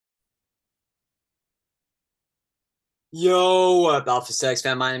Yo, up Alpha Sex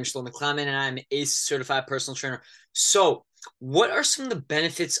fan. My name is Shlomo McClement, and I'm a certified personal trainer. So, what are some of the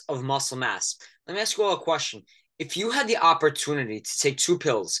benefits of muscle mass? Let me ask you all a question. If you had the opportunity to take two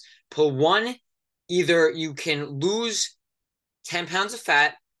pills, pill one, either you can lose 10 pounds of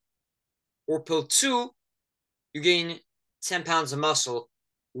fat, or pill two, you gain 10 pounds of muscle,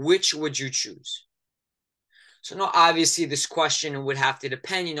 which would you choose? So no, obviously this question would have to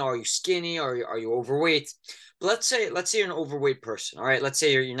depend. Are you skinny or are you overweight? But let's say you're an overweight person. All right, let's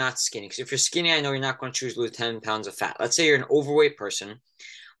say you're not skinny. Because if you're skinny, I know you're not going to choose to lose 10 pounds of fat. Let's say you're an overweight person.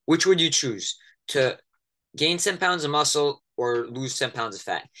 Which would you choose to gain 10 pounds of muscle or lose 10 pounds of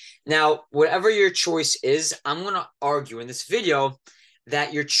fat? Now, whatever your choice is, I'm going to argue in this video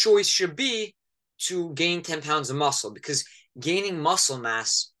that your choice should be to gain 10 pounds of muscle because gaining muscle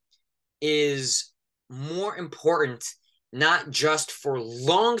mass is more important, not just for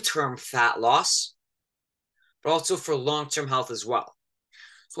long-term fat loss, but also for long-term health as well.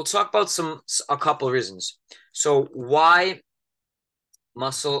 So we'll talk about a couple of reasons. So why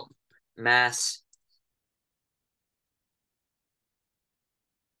muscle mass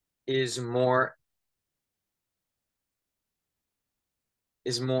is more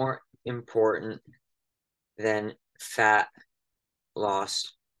important than fat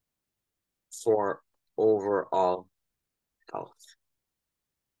loss for overall health.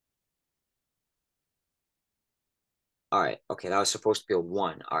 All right. Okay. That was supposed to be a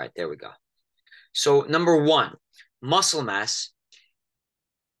one. All right. There we go. So, number one, muscle mass.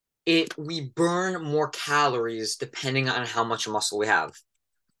 We burn more calories depending on how much muscle we have.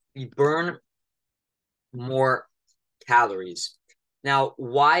 We burn more calories. Now,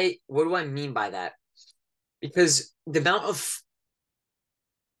 why? What do I mean by that? Because the amount of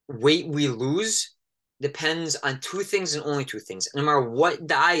weight we lose depends on two things and only two things. No matter what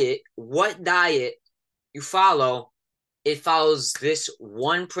diet you follow, it follows this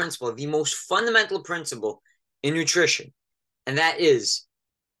one principle, the most fundamental principle in nutrition, and that is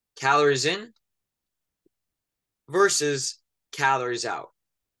calories in versus calories out.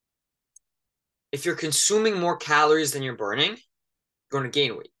 If you're consuming more calories than you're burning, you're going to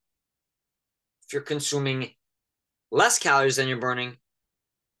gain weight. If you're consuming less calories than you're burning,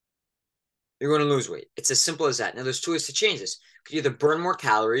 you're going to lose weight. It's as simple as that. Now, there's two ways to change this. You could either burn more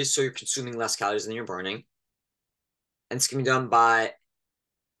calories, so you're consuming less calories than you're burning, and it's going to be done by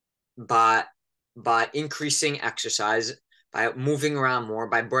by increasing exercise, by moving around more,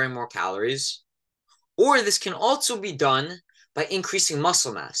 by burning more calories. Or this can also be done by increasing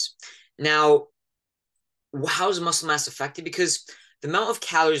muscle mass. Now, how is muscle mass affected? Because the amount of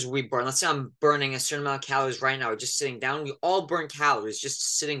calories we burn, let's say I'm burning a certain amount of calories right now, just sitting down. We all burn calories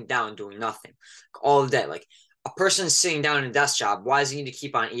just sitting down, doing nothing, all day. Like a person sitting down in a desk job, why does he need to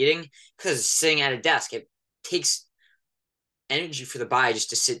keep on eating? Because sitting at a desk, it takes energy for the body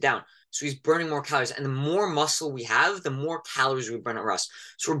just to sit down. So he's burning more calories. And the more muscle we have, the more calories we burn at rest.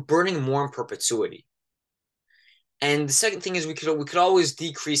 So we're burning more in perpetuity. And the second thing is we could always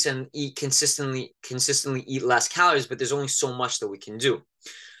decrease and eat consistently eat less calories, but there's only so much that we can do.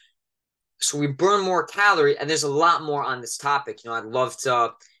 So we burn more calorie, and there's a lot more on this topic. I'd love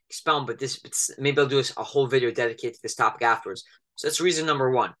to expound, but maybe I'll do a whole video dedicated to this topic afterwards. So that's reason number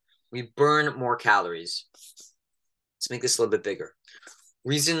one. We burn more calories. Let's make this a little bit bigger.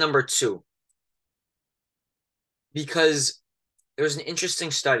 Reason number two, because there was an interesting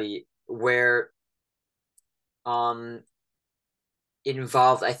study where it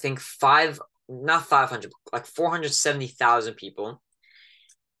involved, I think, not 500, like 470,000 people.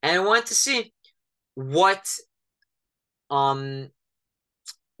 And I wanted to see what um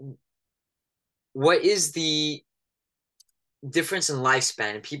what is the difference in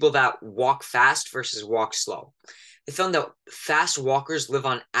lifespan in people that walk fast versus walk slow. They found that fast walkers live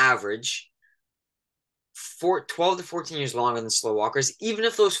on average 12 to 14 years longer than slow walkers, even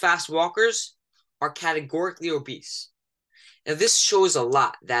if those fast walkers are categorically obese. Now, this shows a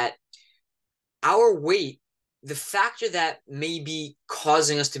lot that our weight, the factor that may be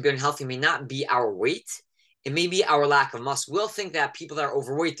causing us to be unhealthy may not be our weight. It may be our lack of muscle. We'll think that people that are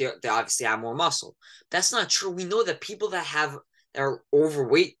overweight, they obviously have more muscle. That's not true. We know that people that are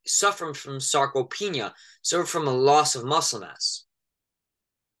overweight suffer from sarcopenia, suffer from a loss of muscle mass.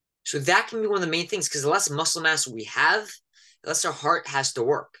 So that can be one of the main things, because the less muscle mass we have, the less our heart has to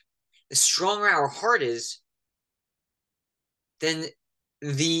work. The stronger our heart is, then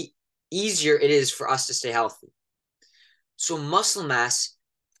the easier it is for us to stay healthy. So muscle mass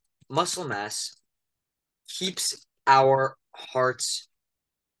keeps our hearts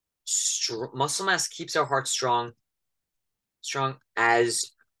strong. Muscle mass keeps our hearts strong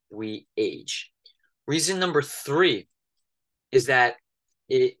as we age. Reason number three is that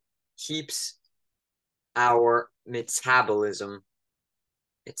it keeps our metabolism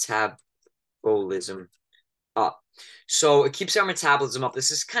up. So it keeps our metabolism up.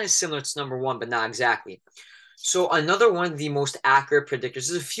 This is kind of similar to number one, but not exactly. So another one of the most accurate predictors,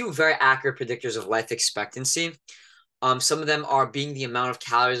 there's a few very accurate predictors of life expectancy. Some of them are being the amount of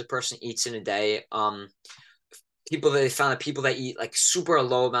calories a person eats in a day. They found that people that eat like super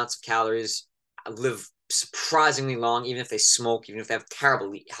low amounts of calories live surprisingly long, even if they smoke, even if they have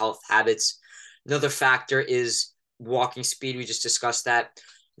terrible health habits. Another factor is walking speed. We just discussed that.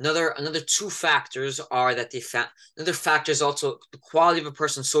 Another two factors are that they found. Another factor is also the quality of a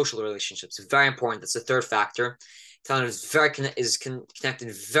person's social relationships. Very important. That's the third factor. Found is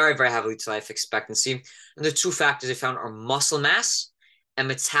connected very, very heavily to life expectancy. And the two factors they found are muscle mass and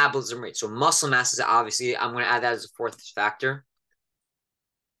metabolism rate. So muscle mass is obviously, I'm going to add that as a fourth factor.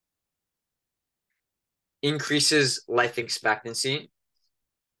 Increases life expectancy.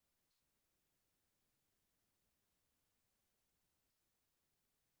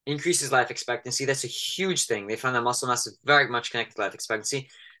 Increases life expectancy. That's a huge thing. They found that muscle mass is very much connected to life expectancy.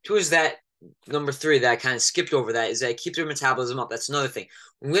 Two is that number three that I kind of skipped over that is that it keeps your metabolism up. That's another thing.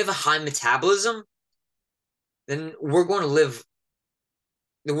 When we have a high metabolism, then we're going to live.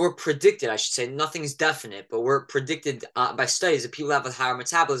 We're predicted, I should say, nothing's definite, but we're predicted by studies that people that have a higher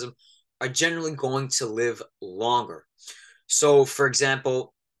metabolism are generally going to live longer. So, for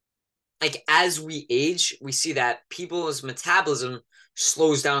example, like as we age, we see that people's metabolism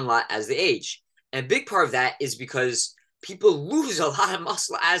slows down a lot as they age. And a big part of that is because people lose a lot of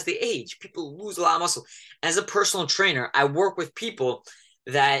muscle as they age. People lose a lot of muscle. As a personal trainer, I work with people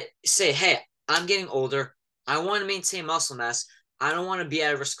that say, hey, I'm getting older. I want to maintain muscle mass. I don't want to be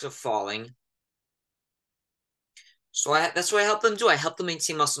at risk of falling. So that's what I help them do. I help them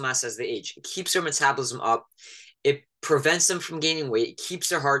maintain muscle mass as they age. It keeps their metabolism up. It prevents them from gaining weight. It keeps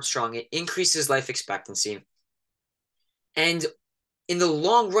their heart strong. It increases life expectancy. And in the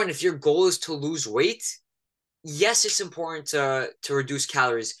long run, if your goal is to lose weight, yes, it's important to reduce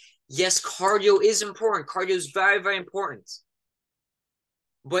calories. Yes, cardio is important. Cardio is very, very important.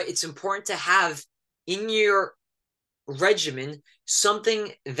 But it's important to have in your regimen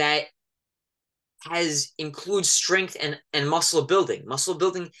something that includes strength and muscle building. Muscle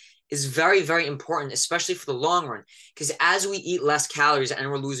building is very, very important, especially for the long run. Because as we eat less calories and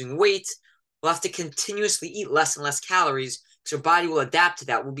we're losing weight, we'll have to continuously eat less and less calories because our body will adapt to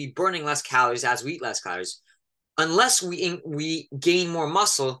that. We'll be burning less calories as we eat less calories. Unless we gain more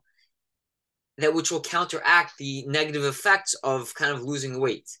muscle, that which will counteract the negative effects of kind of losing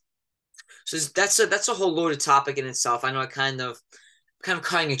weight. So that's a whole loaded topic in itself. I know I kind of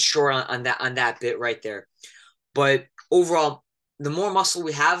cutting it short on that bit right there. But overall, the more muscle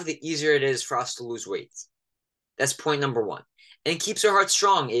we have, the easier it is for us to lose weight. That's point number one. And it keeps our heart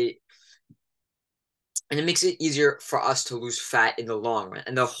strong. And it makes it easier for us to lose fat in the long run.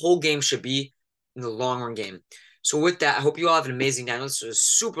 And the whole game should be in the long run game. So with that, I hope you all have an amazing day. This was a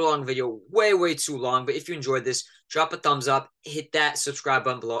super long video, way, way too long. But if you enjoyed this, drop a thumbs up, hit that subscribe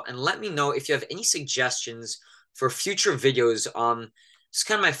button below, and let me know if you have any suggestions for future videos. It's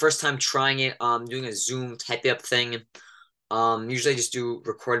kind of my first time trying it, doing a Zoom type up thing. Usually I just do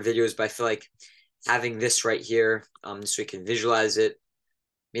record videos, but I feel like having this right here, so we can visualize it,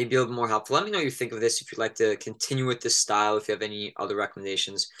 maybe a little more helpful. Let me know what you think of this, if you'd like to continue with this style, if you have any other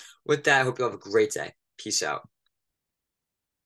recommendations. With that, I hope you have a great day. Peace out.